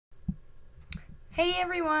Hey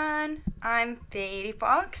everyone, I'm Fady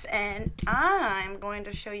Fox and I'm going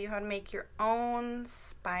to show you how to make your own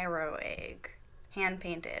Spyro egg, hand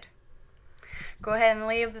painted. Go ahead and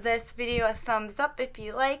leave this video a thumbs up if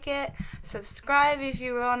you like it, subscribe if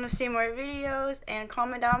you want to see more videos, and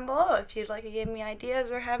comment down below if you'd like to give me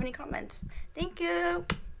ideas or have any comments. Thank you!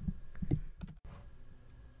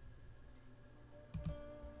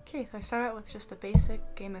 Okay, so I start out with just a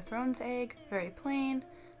basic Game of Thrones egg, very plain.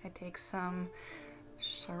 I take some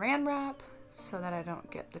saran wrap so that I don't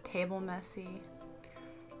get the table messy.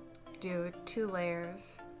 Do 2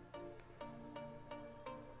 layers.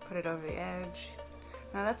 Put it over the edge.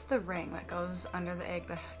 Now that's the ring that goes under the egg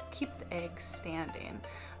to keep the egg standing.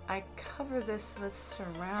 I cover this with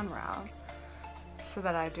saran wrap so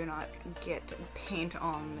that I do not get paint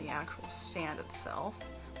on the actual stand itself,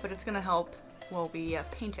 but it's going to help while we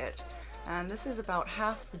paint it. And this is about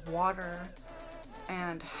half water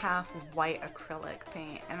and half white acrylic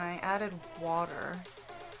paint, and I added water,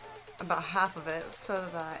 about half of it, so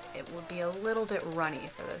that it would be a little bit runny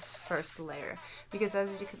for this first layer, because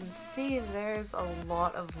as you can see there's a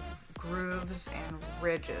lot of grooves and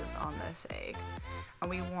ridges on this egg, and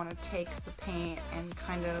we want to take the paint and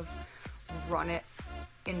kind of run it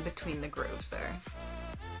in between the grooves there.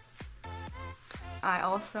 I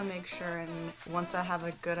also make sure, and once I have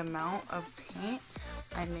a good amount of paint,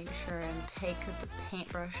 I make sure and take the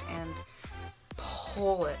paintbrush and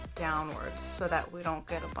pull it downwards so that we don't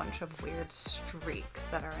get a bunch of weird streaks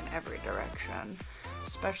that are in every direction.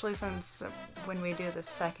 Especially since when we do the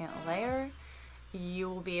second layer, you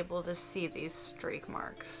will be able to see these streak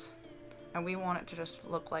marks. And we want it to just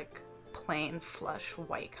look like plain flush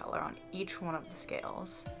white color on each one of the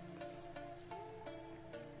scales.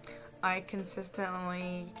 I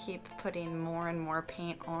consistently keep putting more and more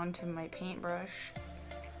paint onto my paintbrush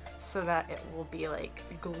so that it will be like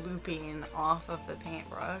glooping off of the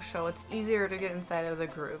paintbrush, so it's easier to get inside of the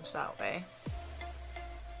grooves that way.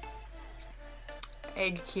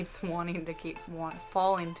 Egg keeps wanting to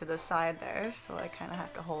falling to the side there, so I kind of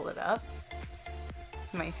have to hold it up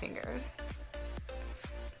with my fingers.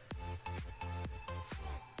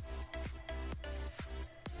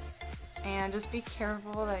 And just be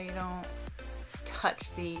careful that you don't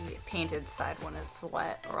touch the painted side when it's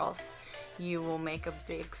wet, or else you will make a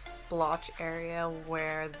big splotch area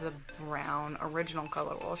where the brown original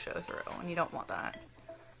color will show through, and you don't want that.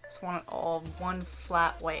 Just want it all one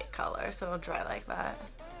flat white color, so it'll dry like that.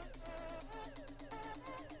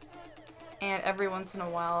 And every once in a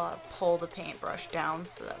while I'll pull the paintbrush down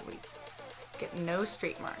so that we get no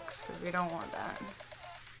streak marks, because we don't want that.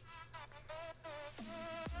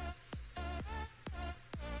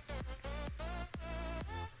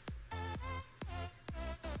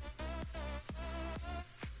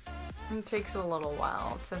 It takes a little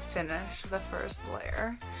while to finish the first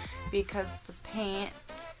layer because the paint,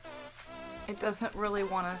 it doesn't really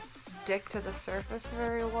want to stick to the surface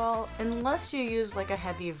very well unless you use like a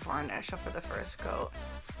heavy varnish for the first coat.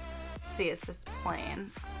 See, it's just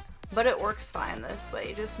plain, but it works fine this way.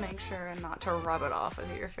 You just make sure not to rub it off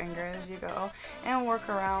with your finger as you go, and work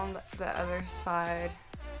around the other side,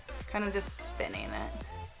 kind of just spinning it.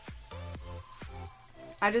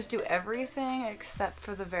 I just do everything except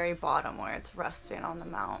for the very bottom where it's resting on the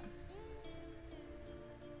mount.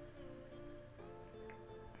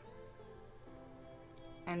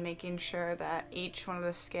 And making sure that each one of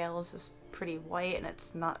the scales is pretty white and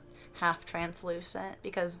it's not half translucent,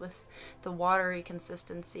 because with the watery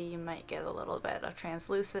consistency you might get a little bit of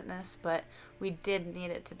translucentness, but we did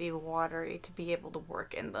need it to be watery to be able to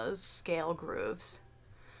work in those scale grooves.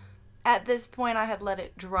 At this point I had let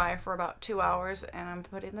it dry for about 2 hours, and I'm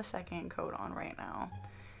putting the second coat on right now,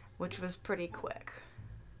 which was pretty quick,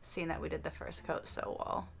 seeing that we did the first coat so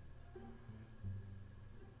well.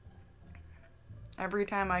 Every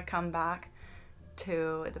time I come back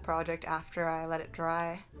to the project after I let it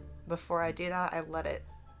dry, before I do that I let it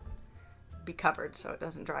be covered so it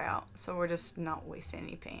doesn't dry out, so we're just not wasting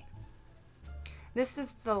any paint. This is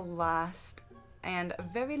the last and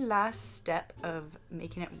very last step of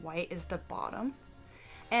making it white, is the bottom.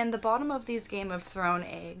 And the bottom of these Game of Thrones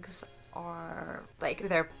eggs are like,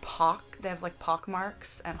 they have like pock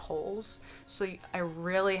marks and holes, so I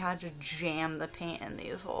really had to jam the paint in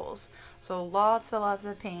these holes. So lots and lots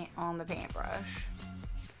of paint on the paintbrush,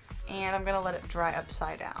 and I'm gonna let it dry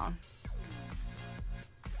upside down.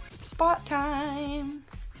 Spot time!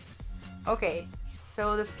 Okay,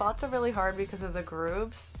 so the spots are really hard because of the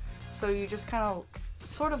grooves. So you just kind of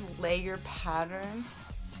sort of lay your pattern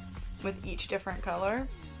with each different color,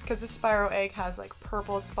 because the Spyro egg has like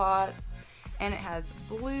purple spots and it has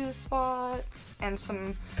blue spots and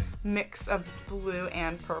some mix of blue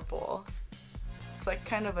and purple. It's like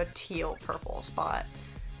kind of a teal purple spot.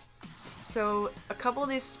 So a couple of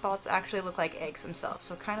these spots actually look like eggs themselves.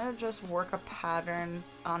 So kind of just work a pattern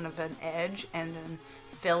on an edge and then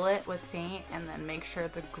fill it with paint and then make sure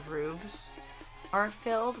the grooves are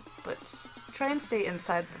filled, but try and stay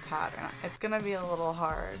inside the pattern. It's gonna be a little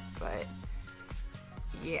hard, but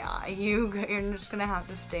yeah, you're just gonna have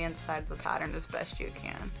to stay inside the pattern as best you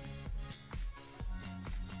can.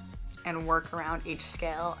 And work around each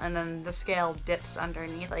scale, and then the scale dips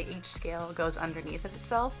underneath, like each scale goes underneath of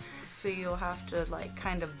itself, so you'll have to like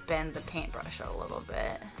kind of bend the paintbrush a little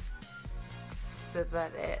bit so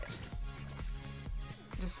that it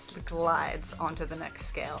just glides onto the next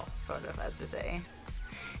scale, sort of, as to say.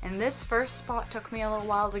 And this first spot took me a little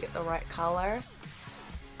while to get the right color.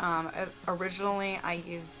 Originally I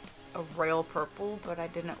used a royal purple, but I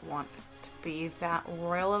didn't want it to be that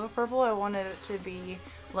royal of a purple. I wanted it to be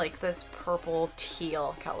like this purple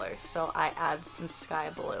teal color, so I add some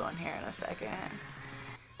sky blue in here in a second,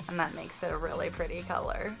 and that makes it a really pretty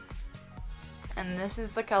color. And this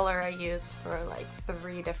is the color I use for like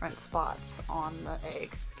 3 different spots on the egg.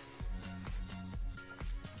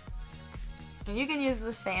 And you can use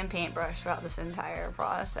the same paintbrush throughout this entire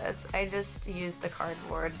process. I just used the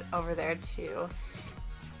cardboard over there to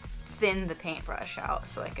thin the paintbrush out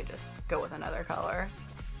so I could just go with another color,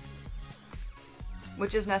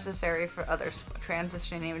 which is necessary for other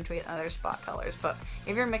transitioning between other spot colors. But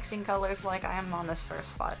if you're mixing colors like I am on this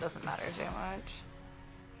first spot, it doesn't matter too much.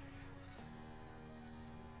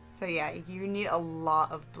 So yeah, you need a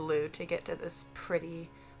lot of blue to get to this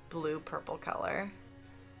pretty blue-purple color.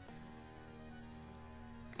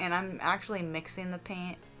 And I'm actually mixing the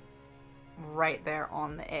paint right there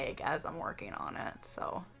on the egg as I'm working on it,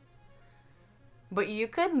 so. But you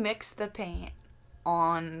could mix the paint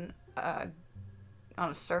on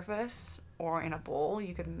a surface or in a bowl.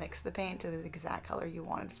 You could mix the paint to the exact color you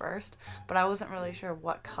wanted first, but I wasn't really sure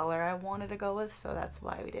what color I wanted to go with, so that's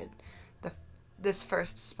why we did this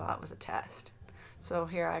first spot was a test. So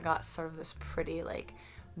here I got sort of this pretty like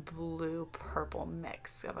blue purple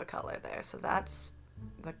mix of a color there. So that's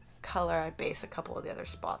the color I base a couple of the other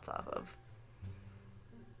spots off of.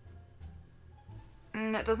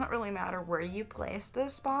 And it doesn't really matter where you place the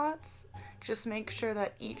spots, just make sure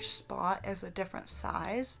that each spot is a different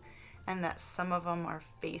size and that some of them are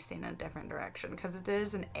facing a different direction, because it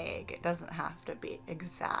is an egg. It doesn't have to be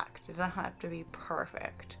exact, it doesn't have to be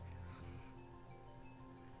perfect.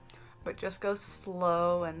 But just go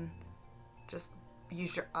slow and just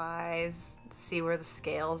use your eyes to see where the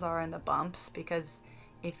scales are and the bumps, because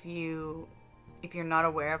if you're not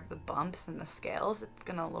aware of the bumps and the scales, it's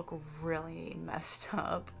gonna look really messed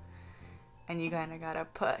up, and you kind of gotta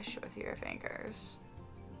push with your fingers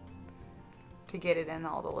to get it in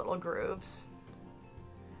all the little grooves.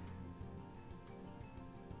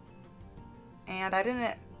 And I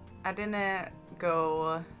didn't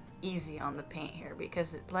go easy on the paint here,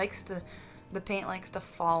 because the paint likes to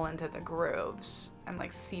fall into the grooves and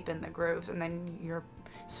like seep in the grooves, and then your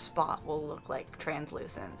spot will look like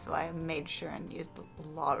translucent. So I made sure and used a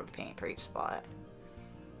lot of paint for each spot,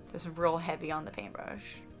 just real heavy on the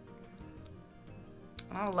paintbrush.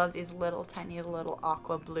 And I love these little tiny little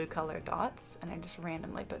aqua blue color dots, and I just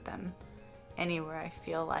randomly put them anywhere I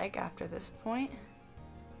feel like after this point.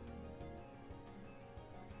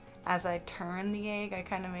 As I turn the egg, I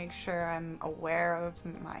kind of make sure I'm aware of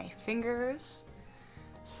my fingers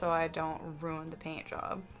so I don't ruin the paint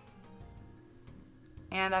job.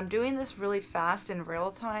 And I'm doing this really fast in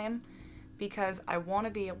real time because I want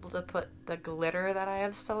to be able to put the glitter that I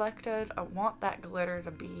have selected. I want that glitter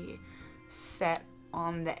to be set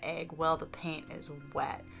on the egg while the paint is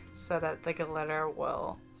wet, so that the glitter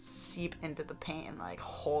will seep into the paint and like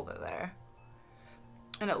hold it there.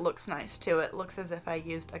 And it looks nice too. It looks as if I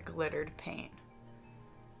used a glittered paint.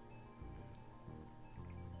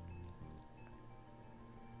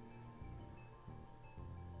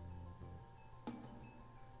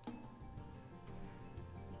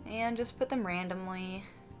 And just put them randomly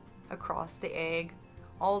across the egg,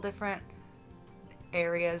 all different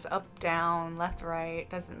areas, up, down, left, right,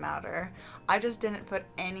 doesn't matter. I just didn't put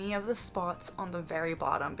any of the spots on the very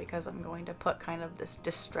bottom because I'm going to put kind of this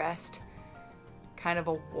distressed, kind of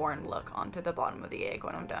a worn look onto the bottom of the egg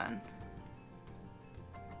when I'm done.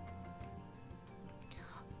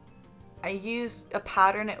 I used a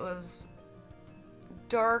pattern. It was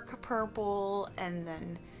dark purple, and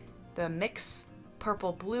then the mix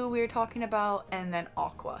purple blue we were talking about, and then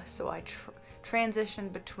aqua. So I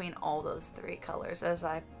transitioned between all those 3 colors as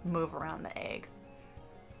I move around the egg.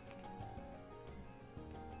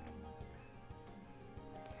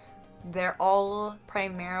 They're all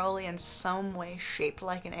primarily in some way shaped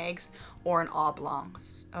like an egg or an oblong.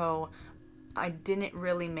 So I didn't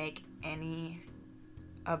really make any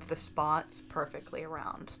of the spots perfectly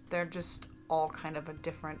round. They're just all kind of a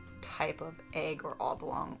different type of egg or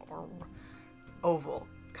oblong or oval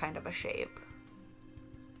kind of a shape.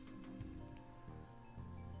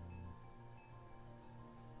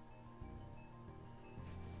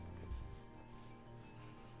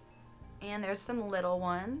 And there's some little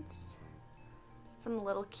ones, some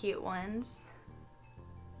little cute ones.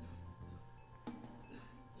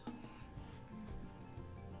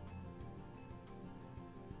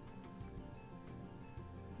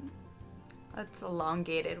 That's an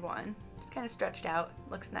elongated one. Just kind of stretched out.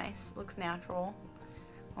 Looks nice. Looks natural.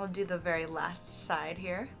 I'll do the very last side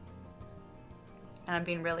here. And I'm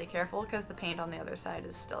being really careful because the paint on the other side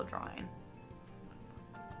is still drying.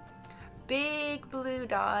 Big blue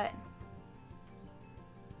dot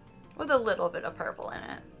with a little bit of purple in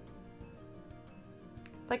it.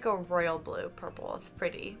 It's like a royal blue purple. It's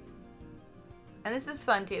pretty. And this is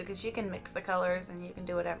fun too because you can mix the colors and you can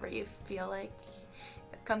do whatever you feel like.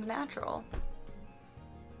 It comes natural.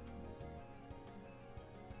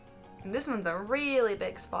 And this one's a really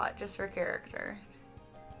big spot just for character.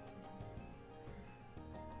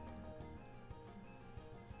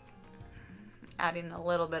 Adding a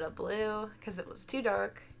little bit of blue because it was too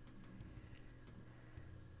dark.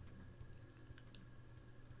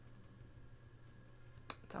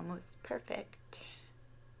 It's almost perfect.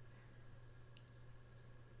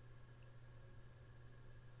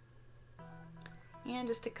 And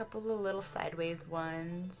just a couple of little sideways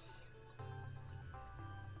ones.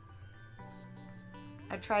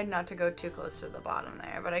 I tried not to go too close to the bottom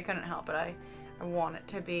there, but I couldn't help it. I want it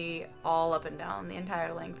to be all up and down the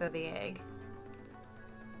entire length of the egg.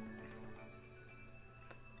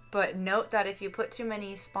 But note that if you put too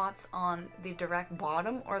many spots on the direct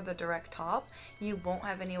bottom or the direct top, you won't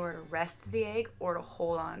have anywhere to rest the egg or to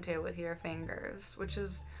hold on to with your fingers, which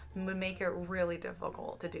would make it really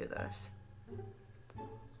difficult to do this.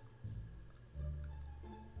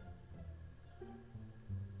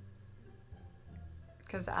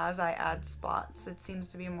 Because as I add spots, it seems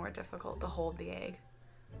to be more difficult to hold the egg.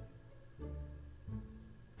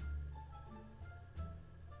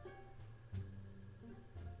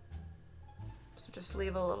 Just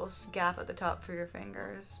leave a little gap at the top for your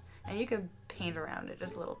fingers. And you can paint around it,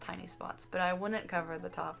 just little tiny spots. But I wouldn't cover the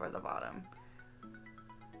top or the bottom.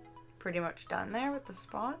 Pretty much done there with the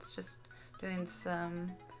spots. Just doing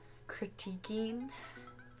some critiquing.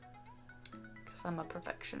 Because I'm a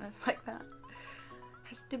perfectionist like that.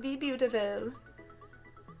 Has to be beautiful.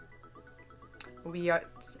 We are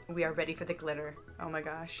ready for the glitter. Oh my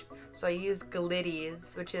gosh. So I use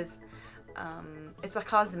Glitties, which is, it's a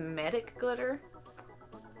cosmetic glitter.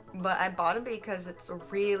 But I bought it because it's a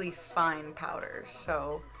really fine powder,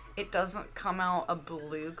 so it doesn't come out a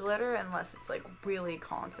blue glitter unless it's like really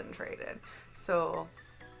concentrated. So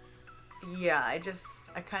yeah,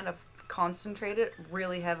 I kind of concentrate it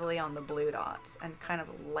really heavily on the blue dots and kind of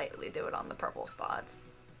lightly do it on the purple spots.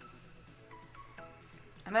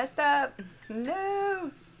 I messed up!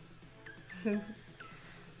 No!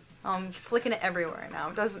 I'm flicking it everywhere now.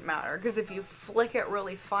 It doesn't matter, because if you flick it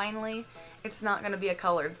really finely, it's not going to be a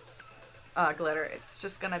colored glitter. It's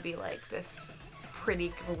just going to be like this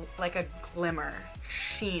pretty, like a glimmer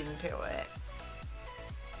sheen to it.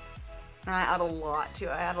 And I add a lot to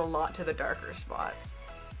it. I add a lot to the darker spots.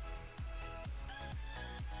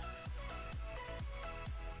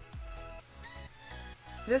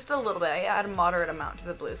 Just a little bit. I add a moderate amount to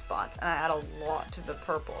the blue spots, and I add a lot to the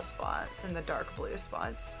purple spots and the dark blue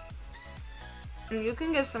spots. And you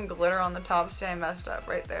can get some glitter on the top. See, I messed up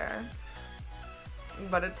right there.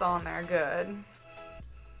 But it's on there good.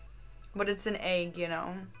 But it's an egg, you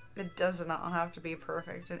know. It does not have to be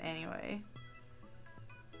perfect in any way.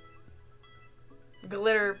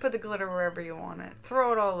 Glitter, put the glitter wherever you want it.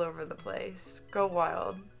 Throw it all over the place. Go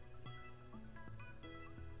wild.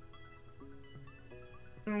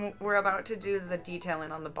 And we're about to do the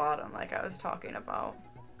detailing on the bottom like I was talking about.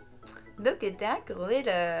 Look at that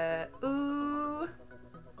glitter. Ooh.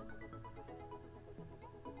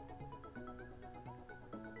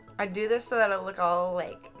 I do this so that it'll look all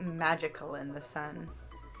like magical in the sun.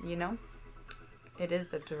 You know? It is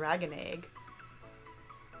the dragon egg.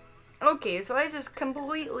 Okay, so I just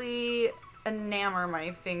completely enamor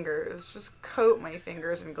my fingers. Just coat my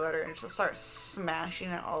fingers in glitter and just start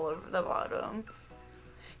smashing it all over the bottom.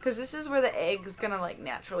 Because this is where the egg is going to like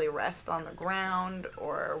naturally rest on the ground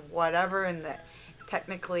or whatever, and the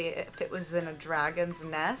technically if it was in a dragon's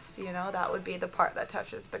nest, you know, that would be the part that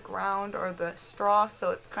touches the ground or the straw,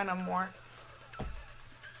 so it's kind of more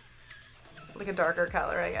like a darker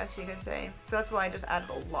color, I guess you could say. So that's why I just added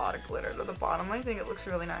a lot of glitter to the bottom. I think it looks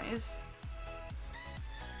really nice.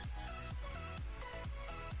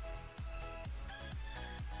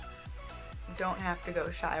 Don't have to go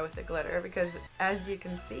shy with the glitter because, as you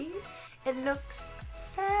can see, it looks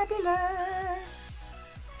fabulous.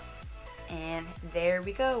 And there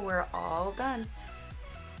we go, we're all done.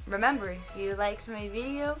 Remember, if you liked my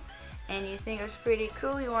video and you think it was pretty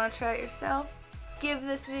cool, you want to try it yourself, give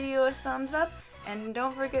this video a thumbs up, and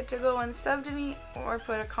don't forget to go and sub to me or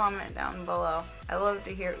put a comment down below. I love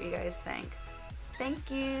to hear what you guys think. Thank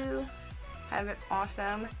you. Have an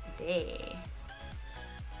awesome day.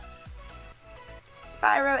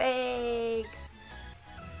 Spyro Egg!